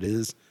blockchain that it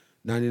is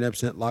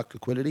 99% locked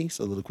liquidity,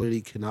 so the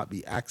liquidity cannot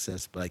be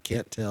accessed, but I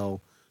can't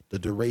tell the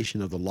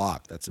duration of the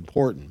lock. That's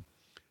important.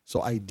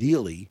 So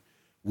ideally,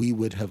 we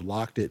would have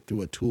locked it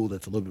through a tool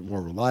that's a little bit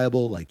more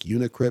reliable, like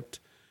Unicrypt,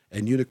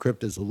 and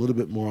Unicrypt is a little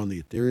bit more on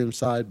the Ethereum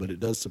side, but it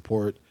does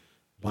support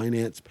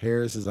Binance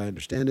Pairs, as I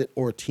understand it,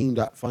 or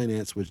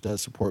Team.finance, which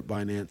does support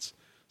Binance.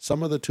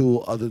 Some other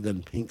tool other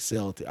than Pink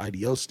Sale at the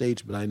IDO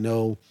stage, but I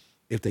know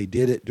if they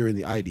did it during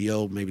the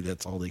IDO, maybe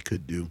that's all they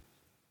could do.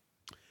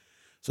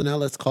 So now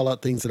let's call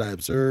out things that I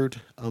observed.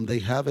 They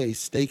have a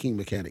staking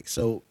mechanic.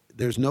 So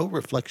there's no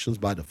reflections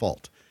by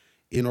default.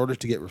 In order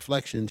to get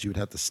reflections, you would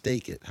have to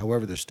stake it.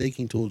 However, their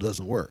staking tool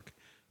doesn't work.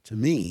 To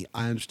me,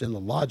 I understand the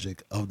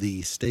logic of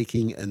the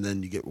staking and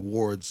then you get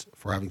rewards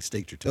for having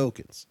staked your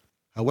tokens.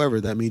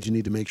 However, that means you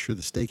need to make sure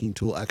the staking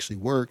tool actually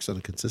works on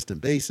a consistent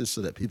basis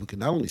so that people can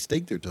not only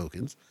stake their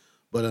tokens,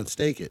 but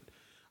unstake it.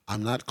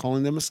 I'm not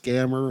calling them a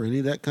scammer or any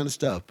of that kind of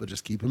stuff, but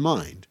just keep in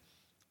mind,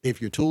 if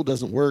your tool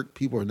doesn't work,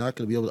 people are not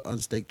going to be able to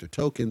unstake their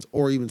tokens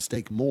or even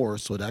stake more,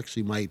 so it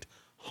actually might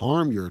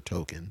harm your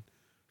token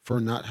for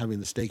not having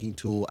the staking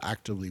tool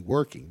actively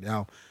working.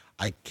 Now,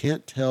 I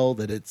can't tell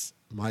that it's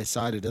my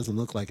side. It doesn't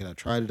look like it. I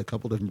tried it a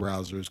couple different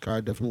browsers,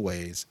 tried different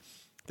ways.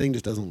 Thing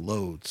just doesn't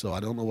load, so I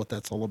don't know what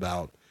that's all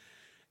about.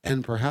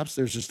 And perhaps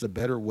there's just a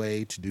better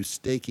way to do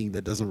staking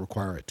that doesn't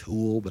require a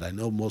tool, but I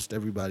know most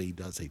everybody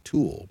does a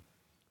tool.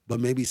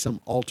 But maybe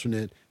some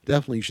alternate,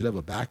 definitely you should have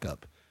a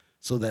backup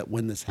so that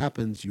when this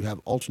happens, you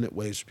have alternate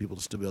ways for people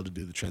to still be able to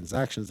do the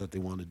transactions that they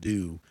want to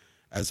do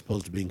as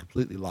opposed to being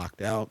completely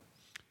locked out.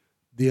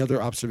 The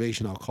other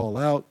observation I'll call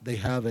out, they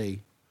had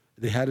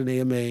an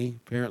AMA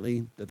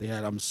apparently that they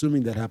had. I'm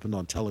assuming that happened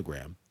on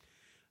Telegram.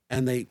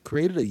 And they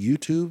created a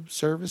YouTube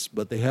service,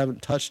 but they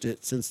haven't touched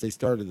it since they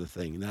started the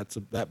thing. And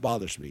that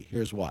bothers me.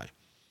 Here's why.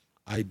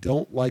 I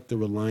don't like the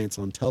reliance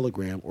on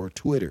Telegram or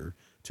Twitter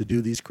to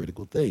do these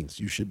critical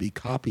things. You should be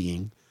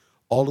copying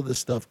all of this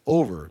stuff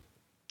over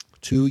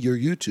to your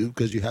YouTube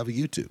because you have a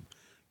YouTube.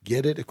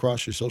 Get it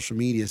across your social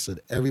media so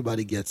that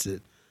everybody gets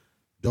it.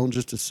 Don't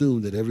just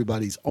assume that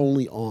everybody's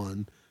only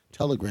on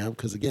Telegram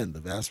because, again, the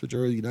vast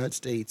majority of the United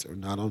States are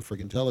not on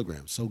freaking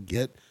Telegram. So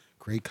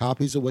create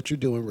copies of what you're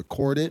doing,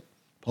 record it,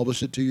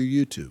 publish it to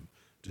your YouTube,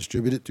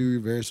 distribute it through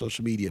your various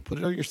social media, put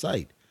it on your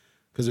site.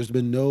 Because there's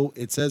been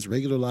it says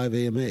regular live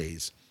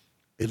AMAs.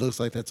 It looks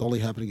like that's only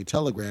happening in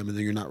Telegram, and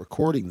then you're not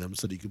recording them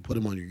so that you can put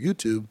them on your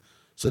YouTube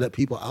so that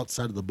people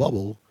outside of the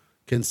bubble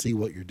can see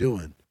what you're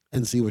doing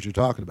and see what you're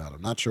talking about.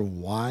 I'm not sure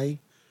why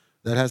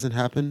that hasn't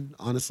happened,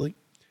 honestly.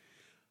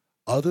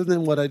 Other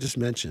than what I just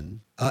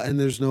mentioned, and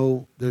there's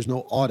no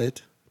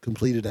audit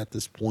completed at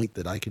this point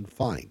that I can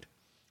find.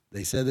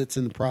 They said it's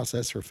in the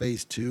process for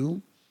phase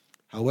 2.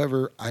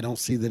 However, I don't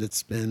see that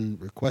it's been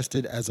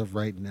requested as of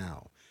right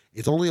now.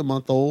 It's only a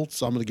month old,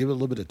 so I'm going to give it a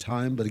little bit of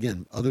time. But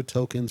again, other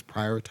tokens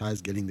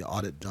prioritize getting the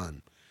audit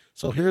done.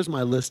 So here's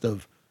my list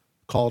of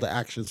call to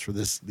actions for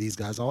these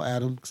guys. I'll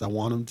add them because I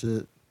want them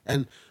to.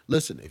 And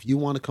listen, if you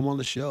want to come on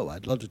the show,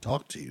 I'd love to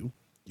talk to you.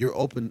 You're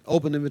open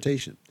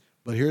invitation.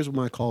 But here's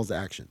my calls to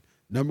action.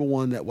 Number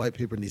 1, that white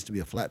paper needs to be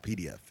a flat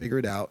PDF. Figure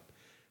it out.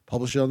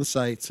 Publish it on the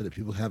site so that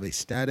people have a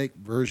static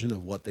version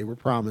of what they were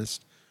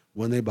promised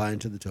when they buy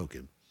into the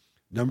token.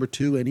 Number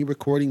 2, any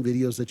recording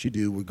videos that you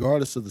do,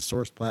 regardless of the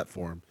source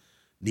platform,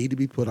 need to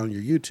be put on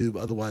your YouTube.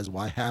 Otherwise,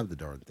 why have the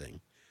darn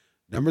thing?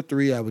 Number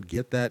 3, I would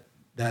get that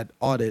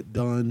audit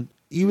done,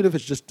 even if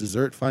it's just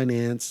Desert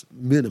Finance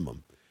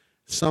minimum.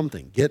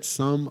 Something. Get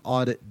some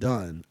audit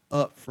done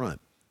up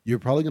front. You're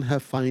probably going to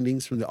have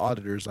findings from the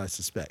auditors, I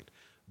suspect.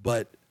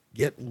 But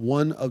Get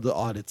one of the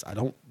audits. I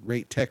don't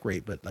rate tech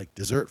rate, but like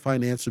Desert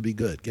Finance would be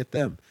good. Get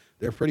them.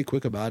 They're pretty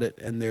quick about it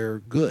and they're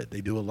good.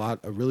 They do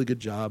a really good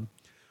job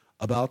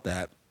about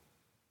that.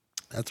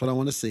 That's what I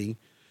want to see.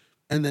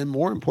 And then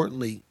more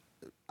importantly,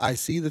 I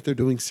see that they're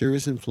doing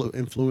serious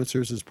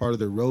influencers as part of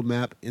their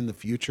roadmap in the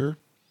future.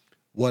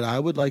 What I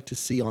would like to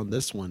see on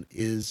this one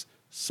is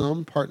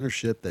some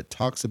partnership that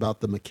talks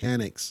about the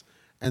mechanics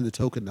and the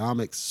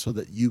tokenomics so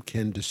that you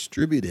can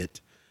distribute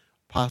it,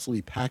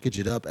 possibly package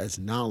it up as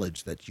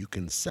knowledge that you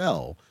can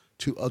sell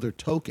to other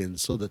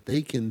tokens so that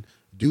they can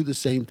do the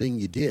same thing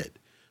you did.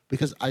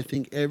 Because I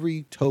think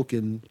every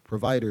token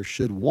provider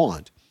should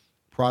want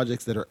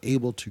projects that are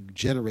able to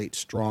generate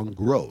strong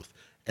growth,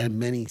 and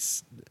many,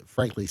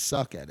 frankly,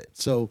 suck at it.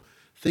 So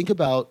think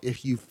about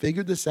if you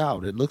figured this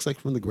out. It looks like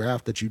from the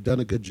graph that you've done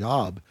a good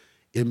job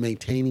in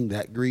maintaining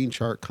that green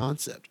chart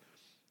concept.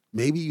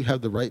 Maybe you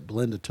have the right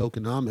blend of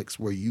tokenomics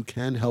where you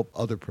can help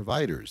other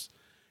providers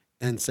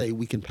and say,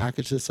 we can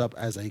package this up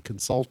as a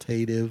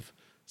consultative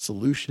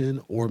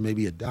solution or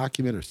maybe a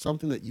document or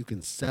something that you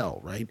can sell,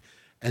 right?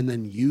 And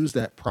then use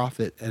that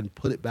profit and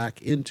put it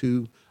back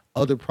into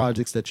other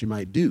projects that you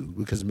might do,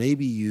 because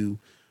maybe you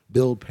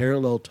build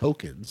parallel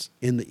tokens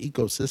in the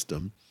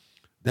ecosystem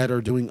that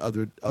are doing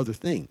other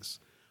things,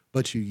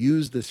 but you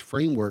use this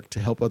framework to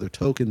help other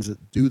tokens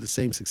do the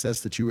same success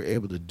that you were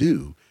able to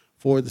do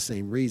for the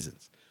same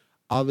reasons.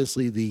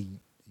 Obviously, the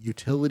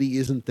utility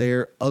isn't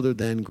there other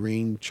than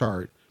green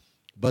chart,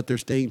 but they're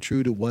staying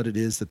true to what it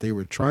is that they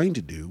were trying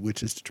to do,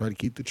 which is to try to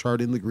keep the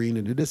chart in the green,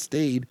 and it has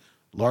stayed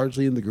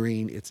largely in the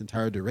green its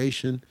entire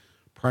duration,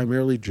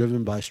 primarily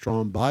driven by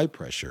strong buy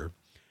pressure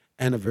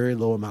and a very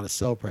low amount of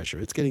sell pressure.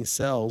 It's getting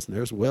sells, and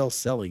there's whales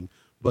selling,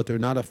 but they're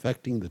not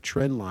affecting the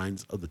trend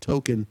lines of the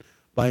token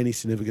by any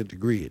significant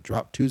degree. It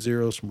dropped 2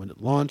 zeros from when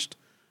it launched,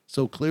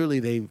 so clearly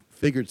they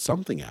figured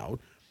something out.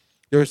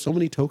 There are so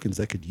many tokens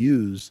that could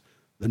use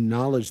the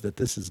knowledge that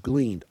this is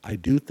gleaned. I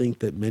do think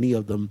that many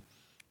of them,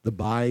 the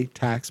buy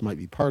tax might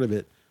be part of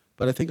it,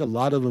 but I think a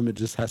lot of them, it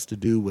just has to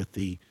do with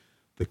the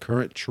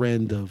current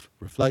trend of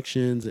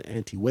reflections and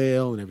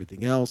anti-whale and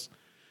everything else.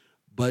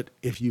 But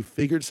if you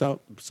figured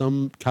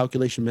some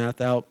calculation math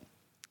out,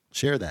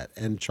 share that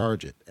and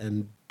charge it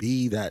and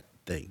be that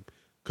thing,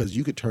 because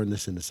you could turn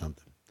this into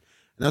something.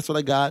 And that's what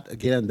I got.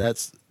 Again,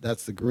 that's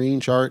the green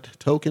chart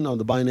token on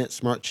the Binance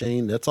Smart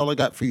Chain. That's all I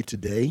got for you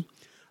today.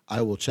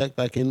 I will check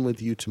back in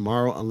with you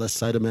tomorrow unless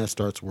Cytomask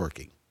starts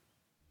working.